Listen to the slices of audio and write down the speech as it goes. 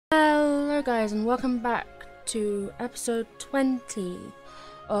Hello guys and welcome back to episode 20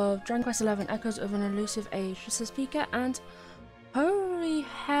 of Dragon Quest XI Echoes of an Elusive Age. This is Pika and holy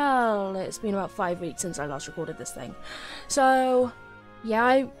hell, it's been about 5 weeks since I last recorded this thing. So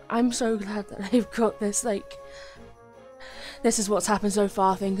yeah, I'm so glad that they've got this, like, this is what's happened so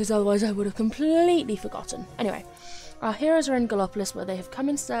far thing, because otherwise I would have completely forgotten. Anyway, our heroes are in Gallopolis where they have come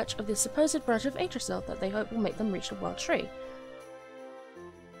in search of this supposed branch of Yggdrasil that they hope will make them reach the World Tree.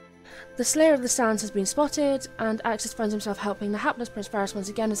 The Slayer of the Sands has been spotted, and Axis finds himself helping the hapless Prince Faris once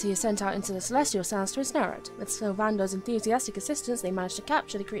again as he is sent out into the Celestial Sands to ensnare it. With Sylvando's enthusiastic assistance, they manage to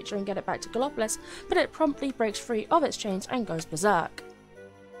capture the creature and get it back to Gallopolis, but it promptly breaks free of its chains and goes berserk.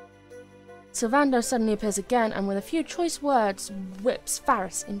 Sylvando suddenly appears again, and with a few choice words, whips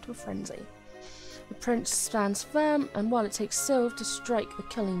Faris into a frenzy. The prince stands firm, and while it takes Sylv to strike the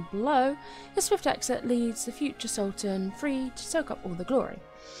killing blow, his swift exit leaves the future Sultan free to soak up all the glory.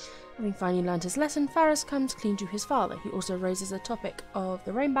 Having finally learned his lesson, Faris comes clean to his father. He also raises the topic of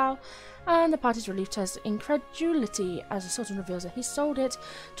the rainbow, and the party's relief tests incredulity as the Sultan reveals that he sold it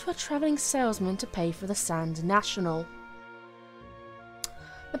to a travelling salesman to pay for the Sand National.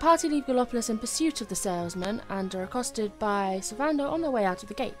 The party leave Gallopolis in pursuit of the salesman and are accosted by Sylvando on their way out of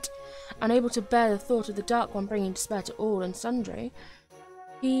the gate. Unable to bear the thought of the Dark One bringing despair to all and sundry,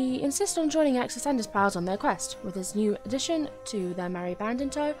 he insists on joining Axis and his pals on their quest. With his new addition to their merry band in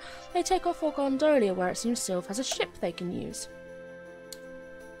tow, they take off for Gondolia, where it seems Sylv has a ship they can use.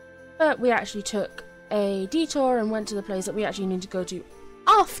 But we actually took a detour and went to the place that we actually need to go to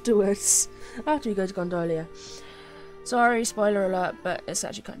afterwards, after we go to Gondolia. Sorry, spoiler alert, but it's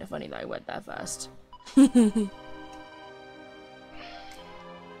actually kind of funny that I went there first.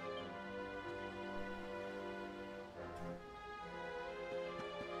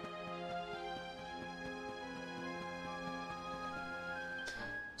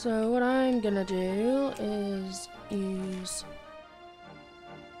 So what I'm gonna do is use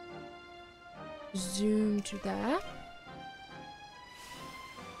zoom to there.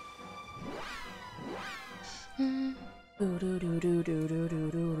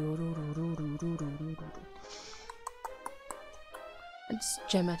 It's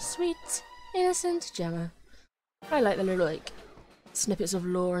Gemma, sweet, innocent Gemma. I like the little, like, snippets of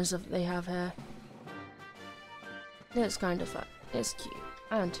lore and stuff that they have here. It's kind of fun. It's cute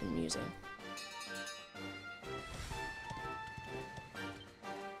and amusing.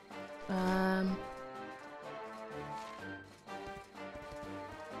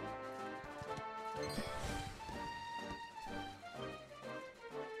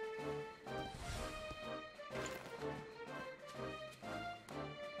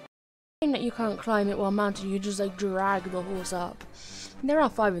 That you can't climb it while mounted, you just like drag the horse up. And there are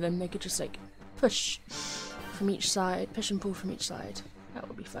 5 of them, they could just like push from each side, push and pull from each side. That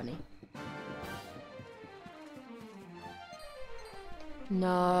would be funny.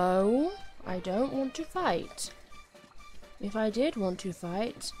 No, I don't want to fight. If I did want to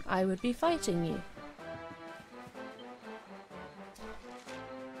fight, I would be fighting you.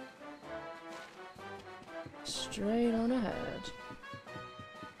 Straight on ahead.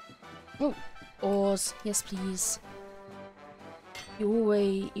 Oh, oars. Yes, please.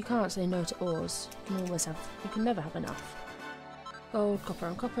 You can't say no to oars. You can never have enough. Gold, copper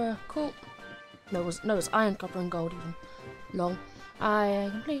and copper. Cool. No, it's iron, copper and gold even. Long. I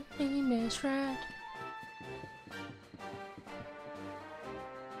completely misread.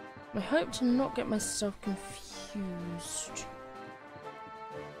 I hope to not get myself confused.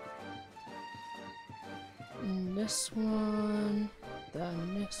 And this one,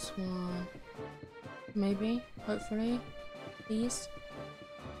 then this one. Maybe, hopefully, please.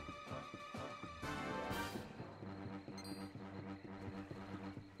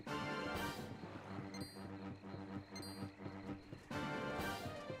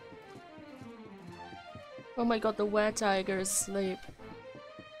 Oh my god, the were-tiger is asleep.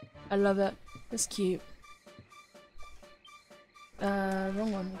 I love it. It's cute.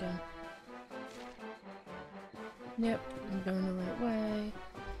 Wrong one again. Yep, I'm going the right way.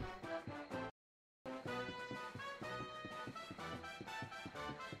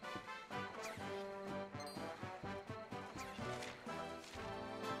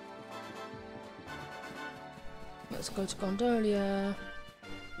 Let's go to Gondolia.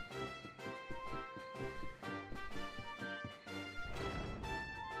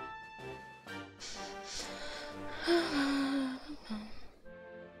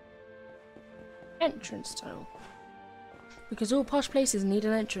 Entrance tunnel. Because all posh places need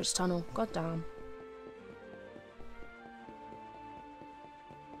an entrance tunnel. God damn.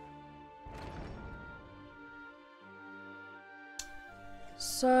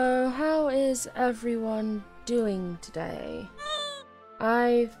 So, how is everyone doing today?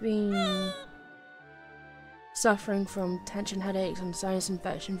 I've been suffering from tension headaches and sinus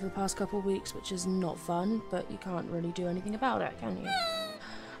infection for the past couple of weeks, which is not fun, but you can't really do anything about it, can you?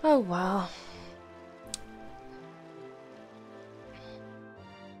 Oh well.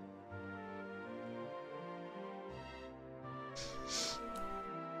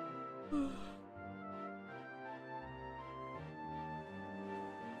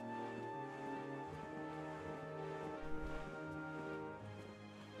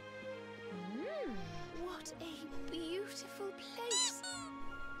 What a beautiful place.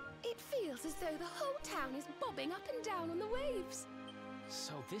 It feels as though the whole town is bobbing up and down on the waves.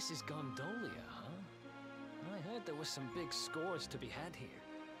 So this is Gondolia, huh? I heard there was some big scores to be had here.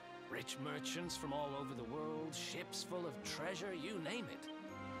 Rich merchants from all over the world, ships full of treasure, you name it.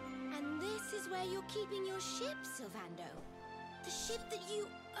 And this is where you're keeping your ship, Sylvando. The ship that you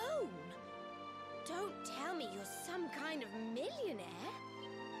own. Don't tell me you're some kind of millionaire.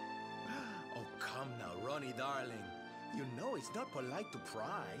 Oh, come now, Ronnie, darling. You know it's not polite to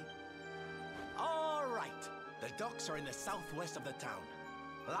pry. All right. The docks are in the southwest of the town.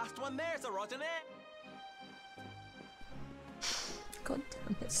 Last one there's a rotten egg. God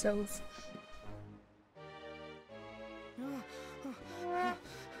damn it, Sylv.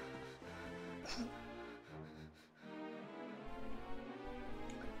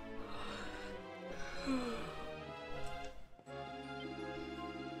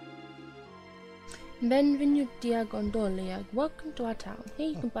 Benvenuti a Gondolia. Welcome to our town. Here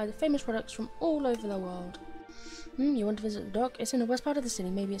you can buy the famous products from all over the world. You want to visit the dock? It's in the west part of the city.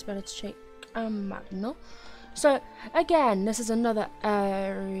 Maybe it's better to check a map, no? So, again, this is another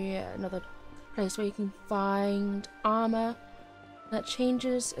area, another place where you can find armor that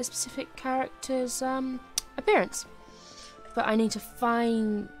changes a specific character's appearance. But I need to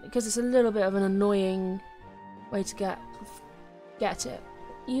find, because it's a little bit of an annoying way to get it.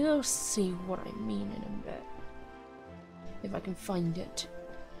 You'll see what I mean in a bit. If I can find it.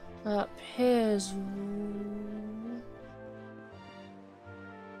 Here's...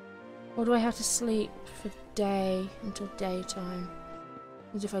 Or do I have to sleep for day until daytime?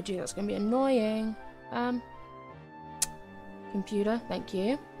 Because if I do, that's going to be annoying. Computer, thank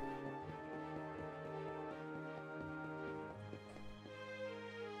you.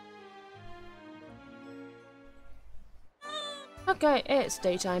 Okay, it's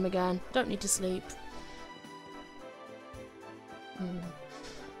daytime again. Don't need to sleep.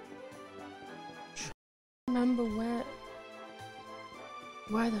 Remember where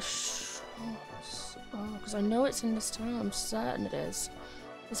the shops are, because I know it's in this town. I'm certain it is.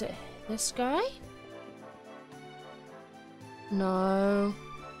 Is it this guy? No.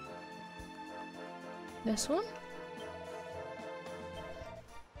 This one?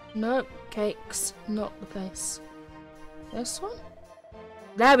 Nope. Cakes. Not the place. This one?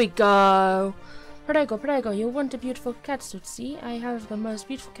 There we go! Prego, prego, you want a beautiful catsuit? See, I have the most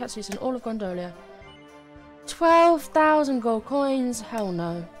beautiful catsuits in all of Gondolia. 12,000 gold coins? Hell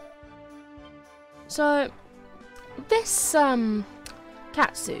no. So, this,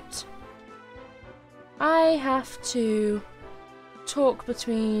 catsuit. I have to talk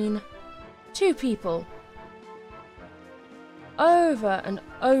between two people. Over and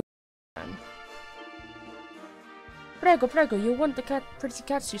over again. Prego, prego, you want the pretty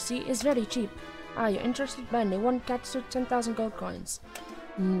catsuit, see? It's very cheap. Ah, you're interested? Benny, one catsuit, 10,000 gold coins.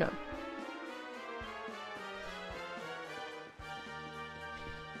 No.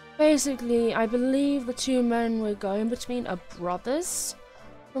 Basically, I believe the two men we're going between are brothers,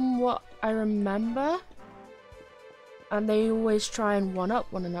 from what I remember. And they always try and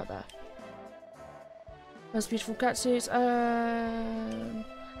one-up one another. Most beautiful catsuits,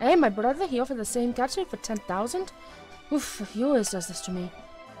 Hey, my brother, he offered the same catsuit for 10,000? Oof, he always does this to me.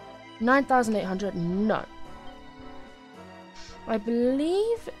 9,800, no. I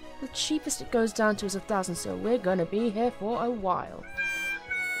believe the cheapest it goes down to is 1,000, so we're gonna be here for a while.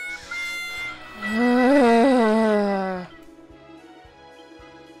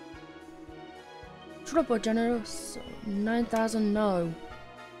 Troppo generoso, 9,000, no.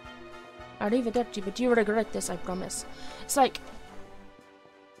 Arrivederci, but you regret this, I promise. It's like,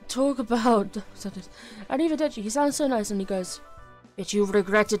 talk about... Arrivederci, he sounds so nice and he goes, but you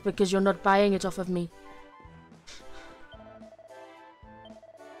regret it because you're not buying it off of me.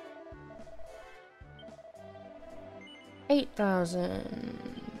 $8,000.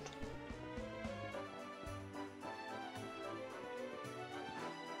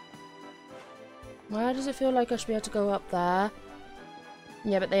 Why does it feel like I should be able to go up there?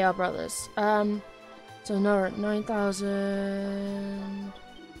 Yeah, but they are brothers. So no, 9,000.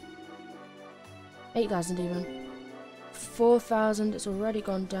 8,000 even. 4,000, it's already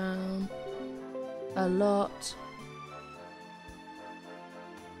gone down a lot.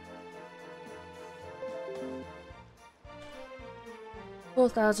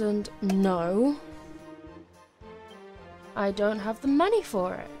 $4,000, no. I don't have the money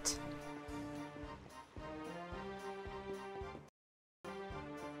for it.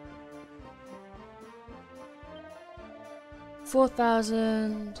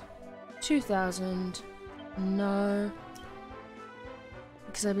 $4,000, 2,000, no.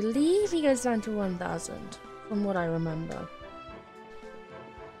 Because I believe he goes down to 1,000, from what I remember.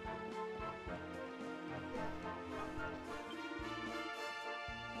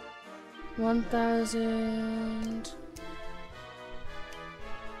 $1,000.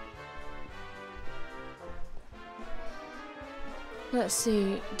 Let's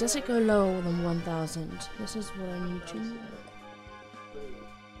see, does it go lower than 1,000? This is what I need to know.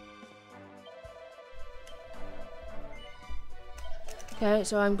 Okay,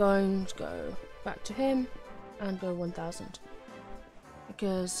 so I'm going to go back to him and go 1,000.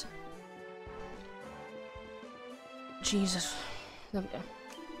 Because... Jesus. There we go.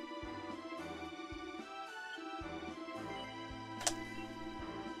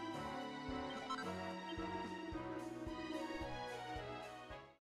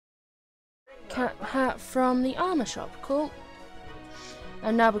 Cat hat from the armor shop, cool.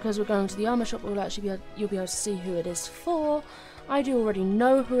 And now because we're going to the armor shop, you'll be able to see who it is for. I do already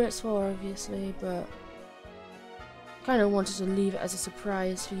know who it's for, obviously, but kind of wanted to leave it as a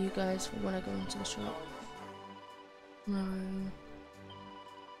surprise for you guys for when I go into the shop. No.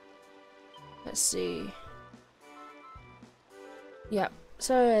 Let's see. Yep,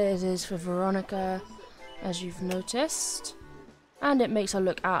 so it is for Veronica, as you've noticed. And it makes her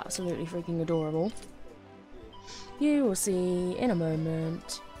look absolutely freaking adorable. You will see in a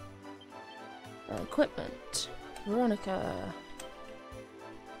moment. Equipment. Veronica.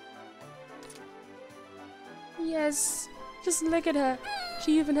 Yes, just look at her.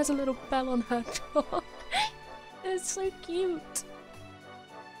 She even has a little bell on her jaw. It's so cute.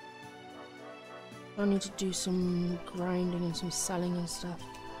 I need to do some grinding and some selling and stuff.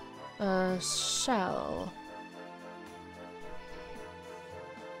 Shell.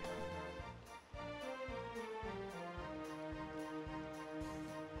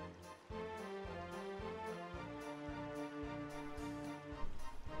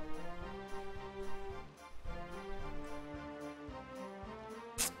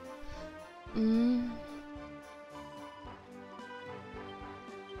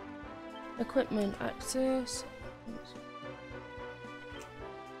 Equipment access.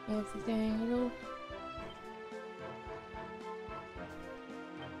 Everything. Hello.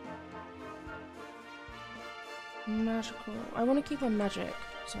 Magical. I want to keep on magic.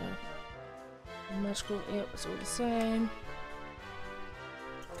 So magical. Yep, it's all the same.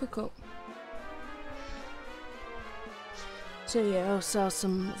 Cool. So yeah, I'll sell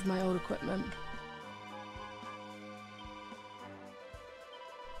some of my old equipment.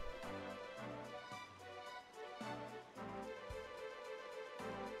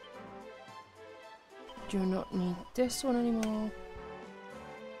 Do not need this one anymore.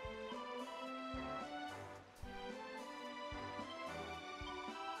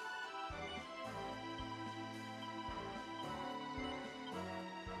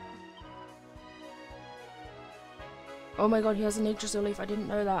 Oh my god, he has an Yggdrasil leaf. I didn't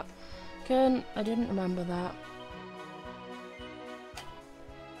know that. I didn't remember that.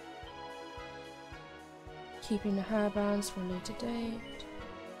 Keeping the hairbands for a later date.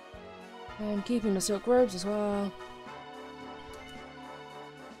 And keeping the silk robes as well.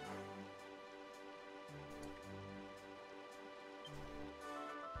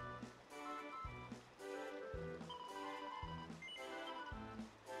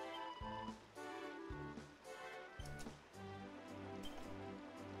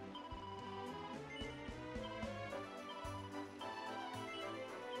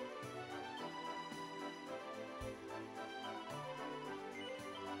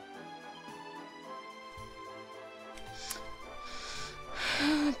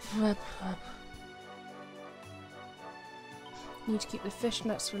 Need to keep the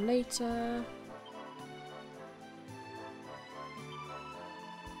fishnets for later.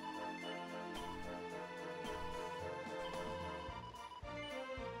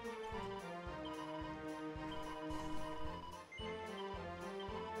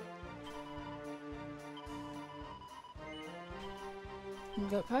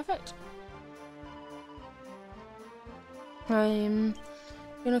 Go perfect. I'm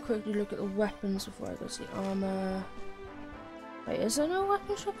gonna quickly look at the weapons before I go to the armor. Wait, is there no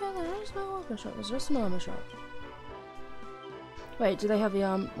weapon shop here? There is no weapon shop. There's just an armor shop. Wait, do they have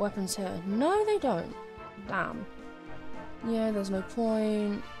the weapons here? No, they don't. Damn. Yeah, there's no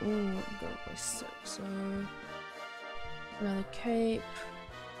point. Ooh, go by 6. So another cape.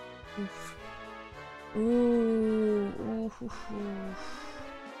 Oof. Ooh. Oof, oof, oof.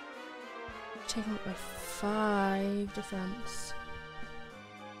 Taking up by 5 defense.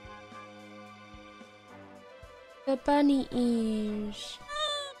 The bunny ears.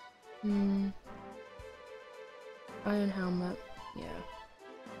 Iron helmet. Yeah.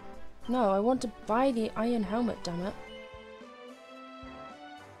 No, I want to buy the iron helmet, damn it.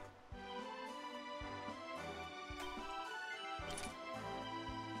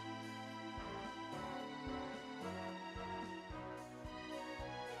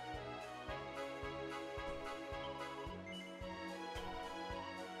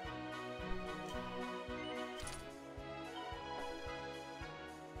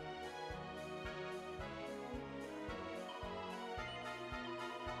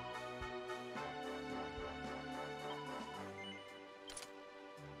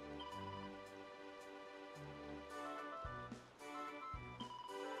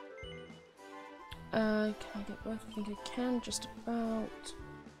 Can I get both? I think I can, just about.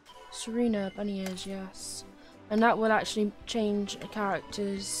 Serena, bunny ears, yes. And that will actually change a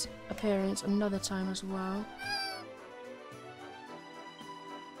character's appearance another time as well.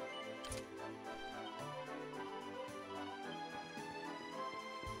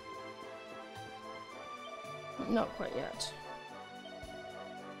 Not quite yet.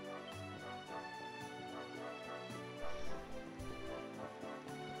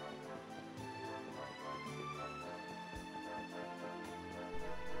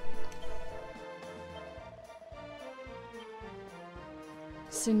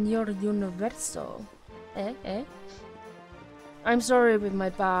 Signor Universo. Eh? I'm sorry with my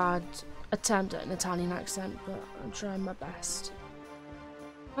bad attempt at an Italian accent, but I'm trying my best.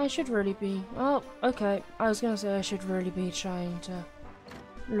 I should really be... Oh, okay. I was gonna say I should really be trying to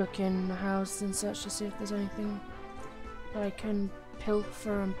look in the house and such to see if there's anything that I can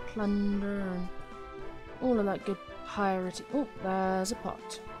pilfer and plunder and all of that good piratey. Oh, there's a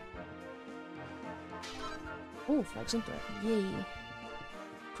pot. Oh, flags and thread. Yay.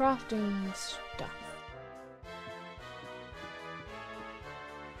 Crafting stuff.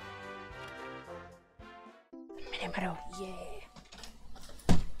 Mini-meadow, yeah.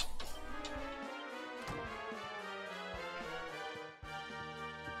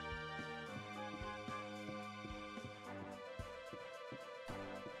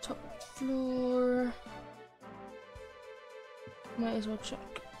 Top floor. Might as well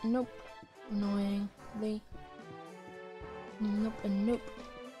check. Nope. Annoyingly. Nope and nope.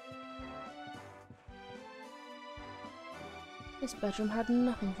 This bedroom had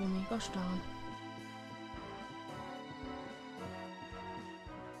nothing for me, gosh darn.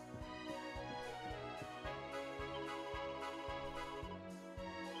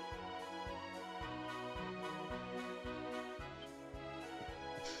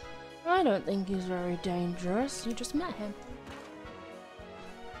 I don't think he's very dangerous, you just met him.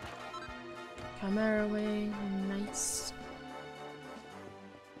 Chimera wing, nice.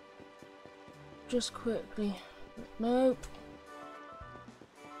 Just quickly. Nope.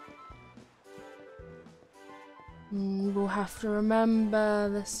 We'll have to remember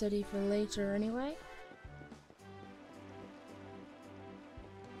the city for later anyway.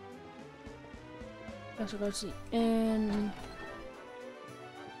 Guess we'll go to the inn.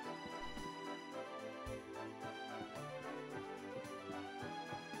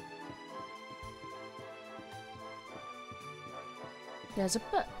 There's a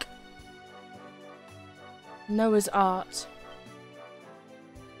book. Noah's Art.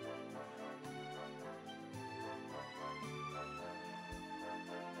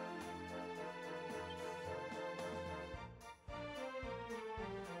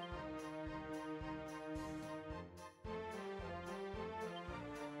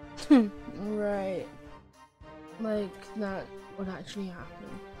 Right. Like, that would actually happen.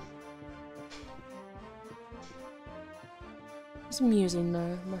 It's amusing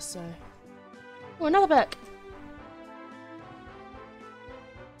though, I must say. Oh, another book!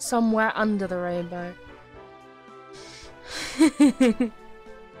 Somewhere under the rainbow.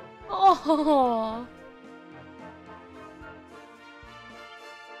 Oh!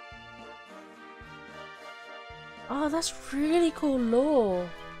 Oh, that's really cool lore.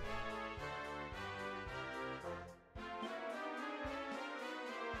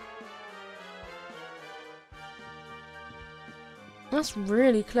 That's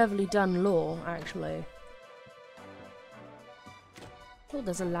really cleverly done lore, actually. Oh,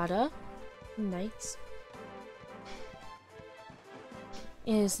 there's a ladder. Nice.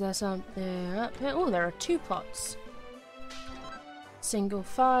 Is there something up here? Oh, there are 2 pots. Single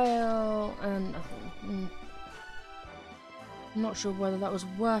file and nothing. I'm not sure whether that was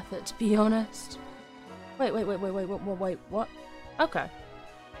worth it, to be honest. Wait, what? Okay.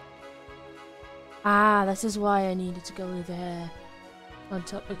 Ah, this is why I needed to go there on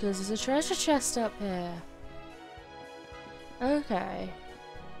top, because there's a treasure chest up here. Okay.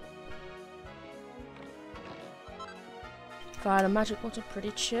 Fire and magic water,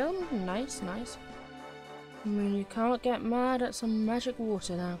 pretty chill. Nice, nice. I mean, you can't get mad at some magic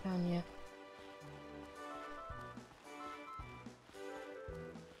water now, can you?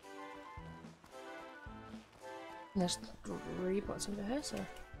 There's 3 pots over here, so...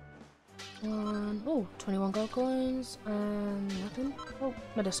 oh, 21 gold coins, and nothing. Oh,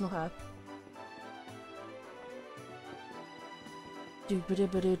 medicinal herb.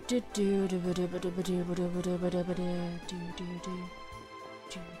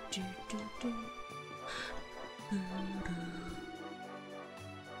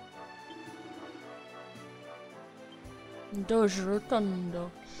 Doge Rotondo.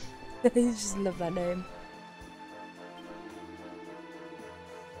 I just love that name.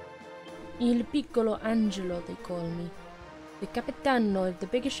 Il piccolo Angelo, they call me. The capitano of the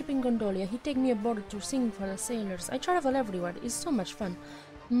biggest ship in Gondolia. He take me aboard to sing for the sailors. I travel everywhere. It's so much fun.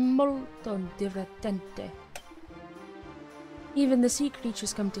 Molto divertente. Even the sea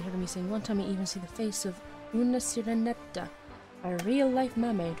creatures come to hear me sing. One time I even see the face of una sirenetta, a real-life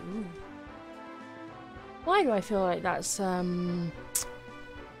mermaid. Ooh. Why do I feel like that's gonna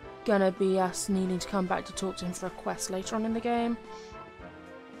be us needing to come back to talk to him for a quest later on in the game?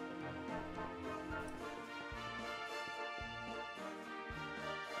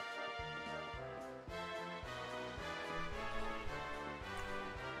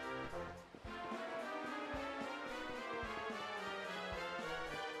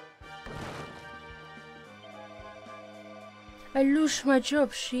 I lose my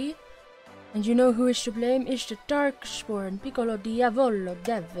job, she. And you know who is to blame? It's the Darkspawn, Piccolo Diavolo,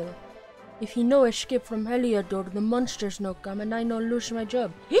 devil. If he no escape from Heliodor, the monsters no come, and I no lose my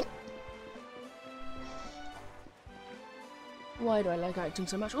job. Why do I like acting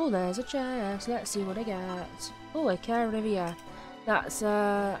so much? Oh, there's a chest. Let's see what I get. Oh, a Carivia. That's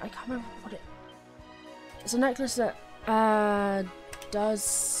I can't remember what it. It's a necklace that does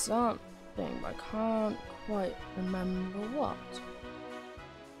something, but I can't quite remember what.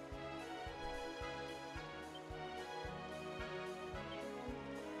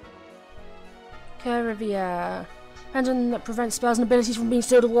 Carivia. Pendant that prevents spells and abilities from being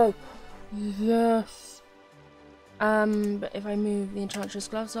sealed away. Yes. But if I move the Enchantress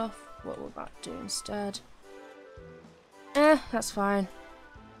gloves off, what will that do instead? That's fine.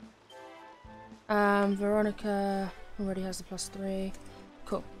 Veronica already has the +3.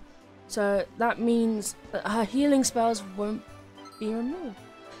 Cool. So that means that her healing spells won't be removed.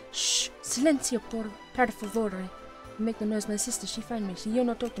 Shh! Silenzio, per favore. You make the noise my sister, she find me. So you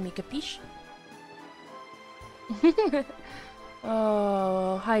not talk to me, capiche?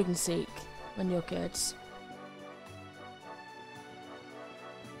 Oh, hide and seek when you're kids.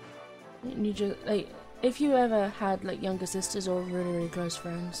 You just, like, if you ever had like younger sisters or really close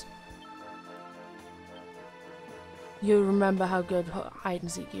friends, you remember how good hide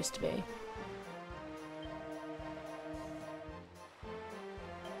and seek used to be.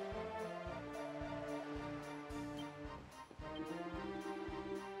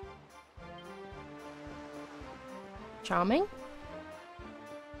 Charming.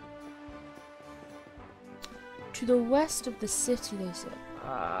 To the west of the city, they said.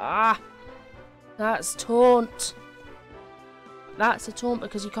 Ah, that's taunt. That's a taunt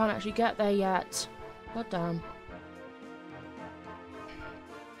because you can't actually get there yet. God damn.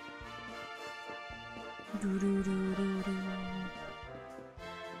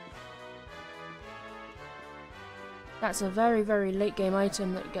 That's a very late game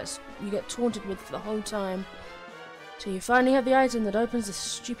item that you get taunted with for the whole time. So you finally have the item that opens this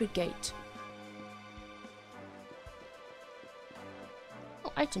stupid gate.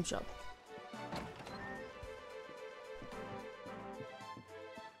 Oh, item shop.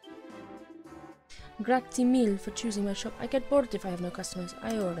 Grazie mille for choosing my shop. I get bored if I have no customers.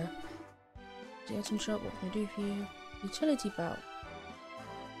 I order. The item shop, what can I do for you? Utility belt.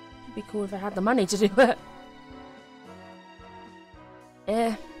 It'd be cool if I had the money to do it.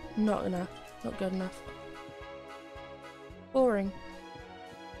 Not enough. Not good enough. Boring.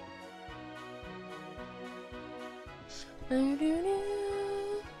 And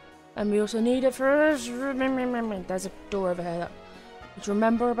we also need it for... There's a door over here that To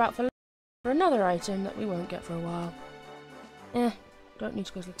remember about for another item that we won't get for a while. Don't need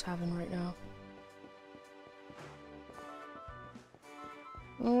to go to the tavern right now.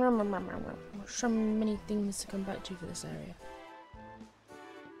 So many things to come back to for this area.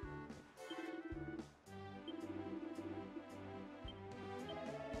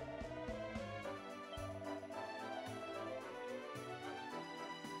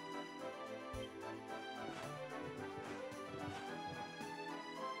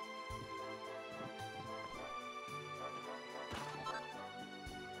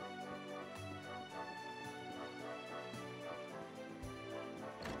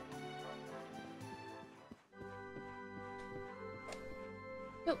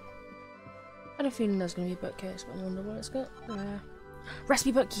 I had a feeling there's going to be a bookcase, but I wonder what it's got.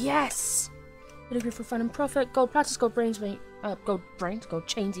 Recipe book, yes! Filigree for fun and profit. Gold platters, gold gold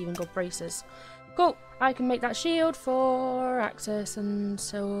chains, even gold braces. Cool! I can make that shield for access and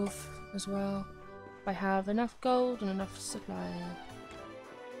so as well. If I have enough gold and enough supply.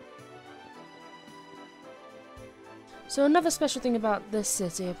 So another special thing about this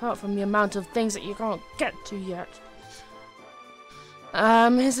city, apart from the amount of things that you can't get to yet,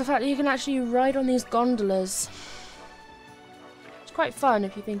 is the fact that you can actually ride on these gondolas. It's quite fun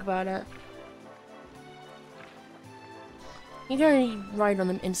if you think about it. You can only ride on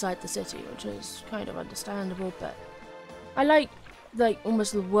them inside the city, which is kind of understandable, but I like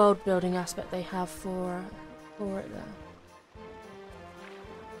almost the world building aspect they have for it there.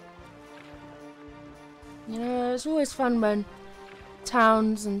 You know, it's always fun when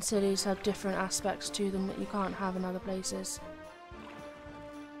towns and cities have different aspects to them that you can't have in other places.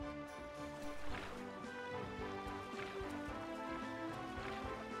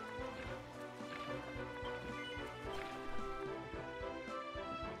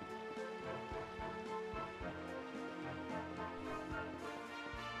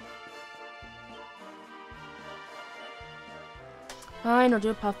 Fine, I'll do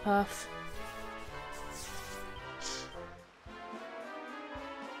a puff puff.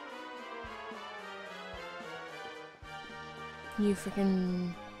 You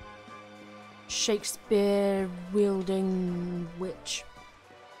freaking Shakespeare wielding witch.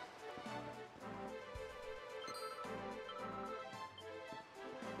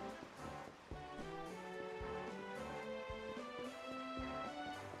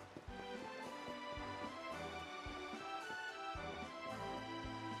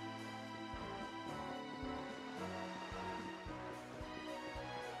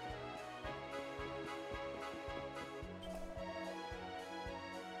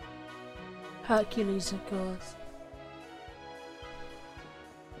 Hercules, of course.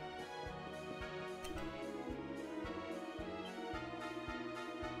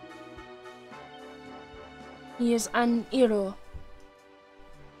 He is an hero.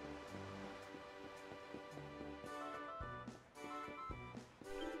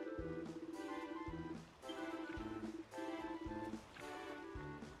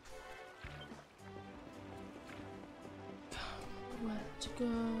 Where to go?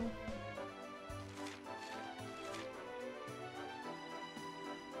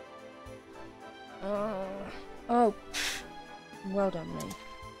 Oh, well done, me.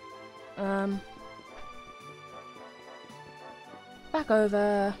 Back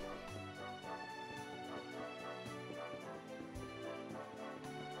over.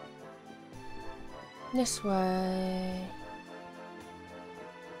 This way.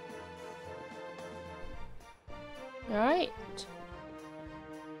 Right.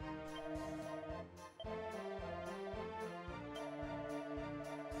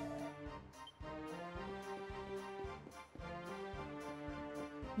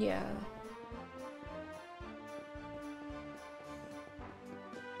 Yeah.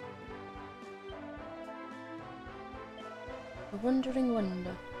 A wandering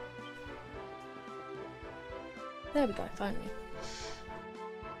wonder. There we go, finally.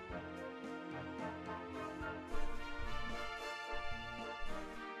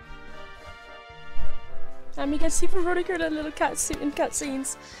 And we can see Veronica in a little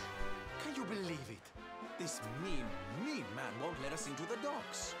cutscenes. Can you believe it? This mean man won't let us into the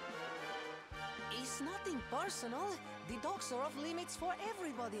docks. It's nothing personal. The docks are off limits for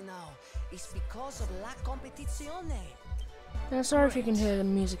everybody now. It's because of la competizione. Yeah, sorry if you can hear the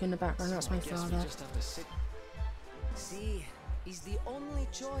music in the background, that's my father. See, is the only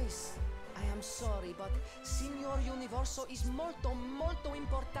choice. I am sorry, but Signor Universo is molto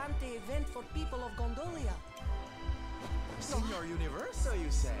importante event for people of Gondolia. Signor Universo, you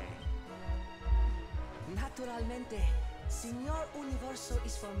say? Naturalmente. Signor Universo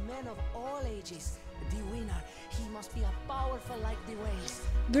is for men of all ages. The winner, he must be a powerful like the waves.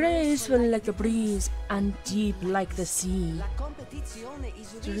 Graceful like the breeze and deep like the sea. La competizione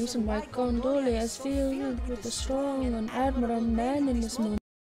is The reason why Gondolia is filled with the strong and admirable men in this moment.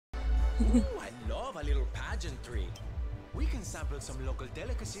 Ooh, I love a little pageantry. We can sample some local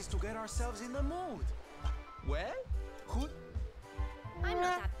delicacies to get ourselves in the mood. Well, who... I'm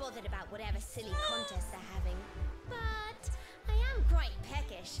not that bothered about whatever silly contests they're having, but I am quite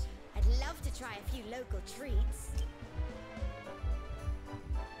peckish. I'd love to try a few local treats.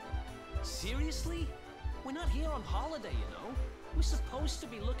 Seriously? We're not here on holiday, you know. We're supposed to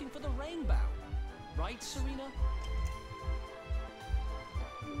be looking for the rainbow. Right, Serena?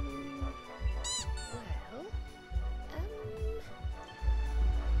 Well,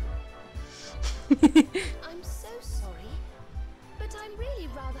 I'm so sorry, but I'm really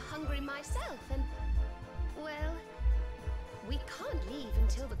rather hungry myself, and, well, we can't leave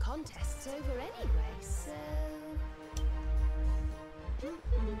until the contest's over anyway, so...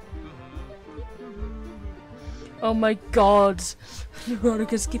 Oh my god.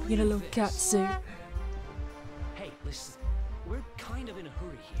 Veronica's keeping a little katsu. Hey, listen. We're kind of in a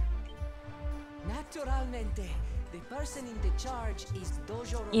hurry here. Naturalmente, the person in the charge is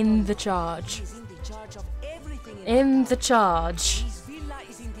Dojo In Rotondo. the charge. He is in the charge of everything In the town. charge. His villa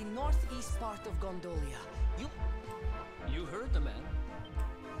is in the northeast part of Gondolia. You heard the man.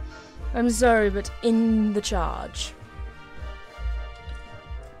 I'm sorry, but in the charge.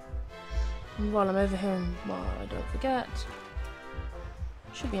 And while I'm over here, and while I don't forget,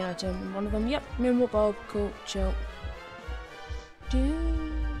 should be an item in one of them. Yep, minimal bulb, cool, chill. Do.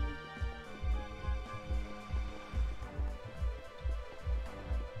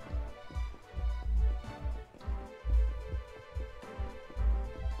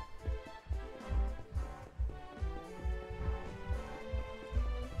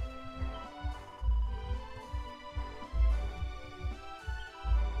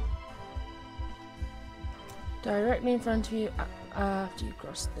 Directly in front of you after you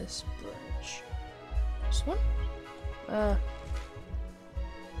cross this bridge. This one?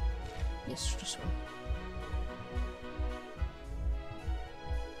 Yes, this one.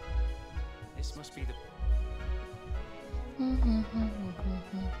 This must be the...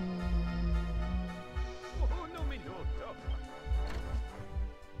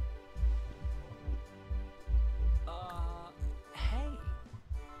 Hey.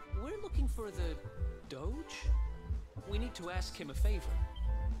 We're looking for the Doge? We need to ask him a favor.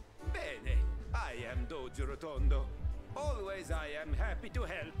 Bene, I am Doge Rotondo. Always I am happy to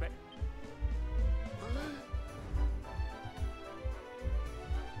help.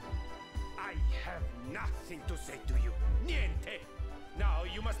 I have nothing to say to you. Niente. Now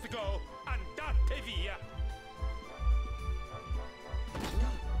you must go. Andate via.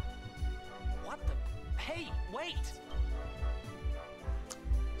 What the... Hey, wait!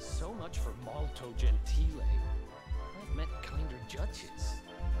 So much for Molto Gentile. I've met kinder judges.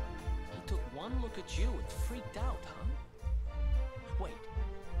 He took one look at you and freaked out, huh? Wait,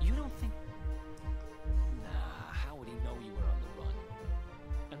 you don't think... Nah, how would he know you were on the run?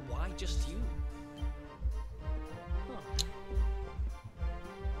 And why just you? Huh.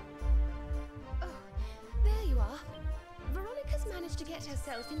 Oh, there you are. Veronica's managed to get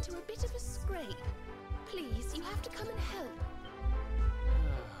herself into a bit of a scrape. Please, you have to come and help.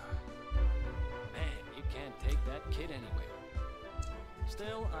 Man, you can't take that kid anywhere.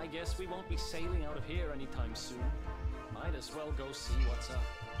 Still, I guess we won't be sailing out of here anytime soon. Might as well go see what's up.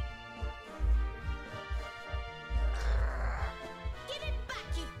 Give it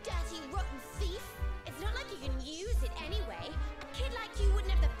back, you dirty, rotten thief! It's not like you can use it anyway. A kid like you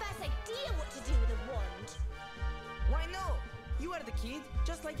wouldn't have the first idea what to do with a wand. Why no? You are the kid,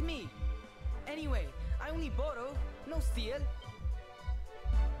 just like me. Anyway, I only borrow, no steal.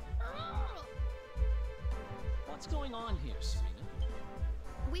 What's going on here, Serena?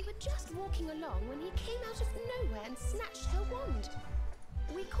 We were just walking along when he came out of nowhere and snatched her wand.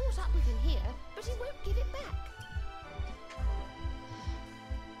 We caught up with him here, but he won't give it back.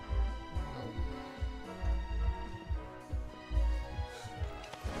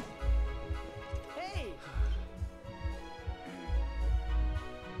 Hey!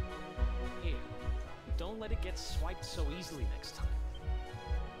 Here, don't let it get swiped so easily next time.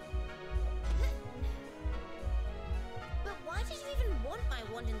 But why did you even want my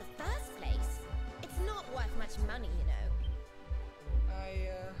wand in the first place? It's not worth much money, you know.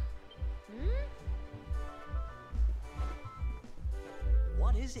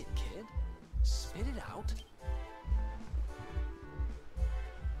 What is it, kid? Spit it out.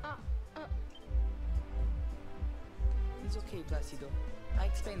 It's okay, Placido. I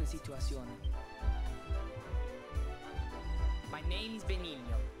explain the situation. name is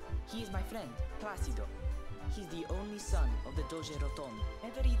Benigno. He is my friend, Placido. He's the only son of the Doge Rotondo.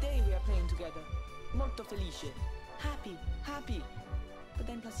 Every day we are playing together. Molto felice. Happy, happy. But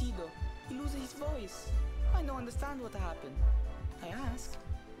then Placido, he loses his voice. I don't understand what happened. I ask,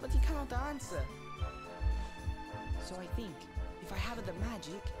 but he cannot answer. So I think, if I have the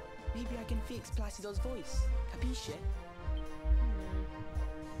magic, maybe I can fix Placido's voice. Capisce?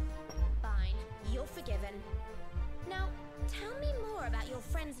 Fine, you're forgiven. Now, tell me more about your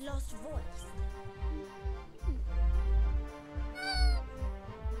friend's lost voice.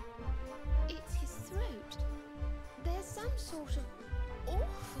 It's his throat. There's some sort of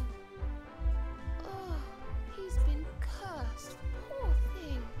awful... Oh, he's been cursed. Poor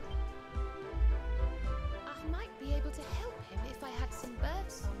thing. I might be able to help him if I had some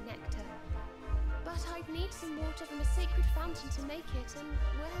birdsong nectar. But I'd need some water from a sacred fountain to make it, and,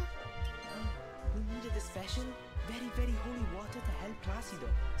 well... We needed a special, very, very holy water to help Placido.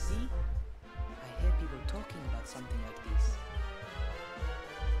 See? I hear people talking about something like this.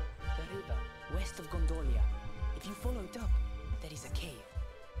 The river, west of Gondolia. If you follow it up, there is a cave.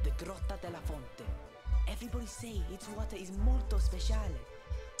 The Grotta della Fonte. Everybody say its water is molto speciale.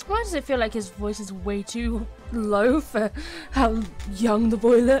 Why does it feel like his voice is way too low for how young the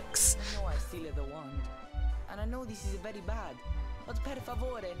boy looks? I know I still have the wand. And I know this is very bad. But per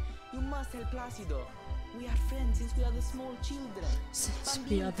favore, you must help Placido. We are friends since we are the small children. Since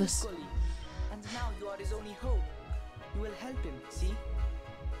we are the... Piccoli. And now you are his only hope. You will help him, see?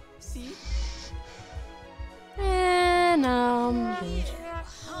 See? And You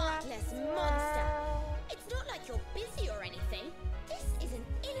heartless monster! It's not like you're busy or anything. This is an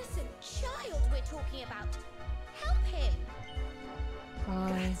innocent child we're talking about. Help him!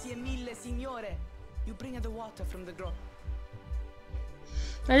 Bye. Grazie mille, signore. You bring her the water from the grotto.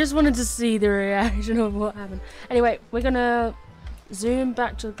 I just wanted to see the reaction of what happened. Anyway, we're gonna zoom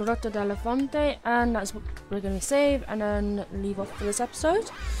back to the Grotta della Fonte, and that's what we're gonna save and then leave off for this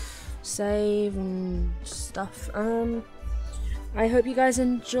episode. Save and stuff. I hope you guys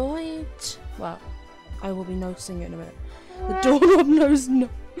enjoyed. Well, I will be noticing it in a minute. The doorknob knows no.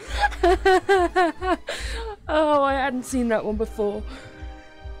 Oh, I hadn't seen that one before.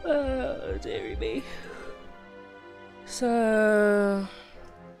 Oh, dearie me. So,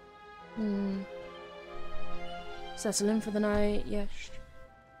 settle in for the night. Yes.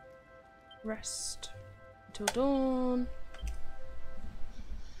 Rest until dawn.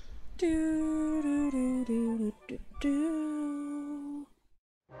 Do do do do do do.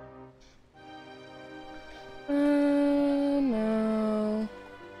 Now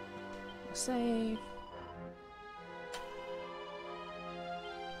save.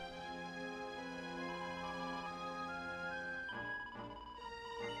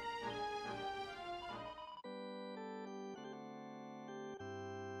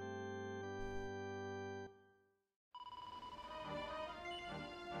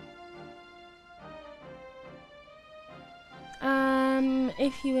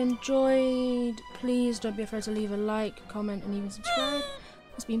 If you enjoyed, please don't be afraid to leave a like, comment, and even subscribe.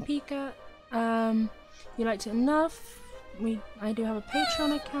 It's been Pika. If you liked it enough, I do have a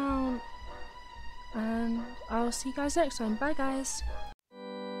Patreon account, and I'll see you guys next time. Bye, guys.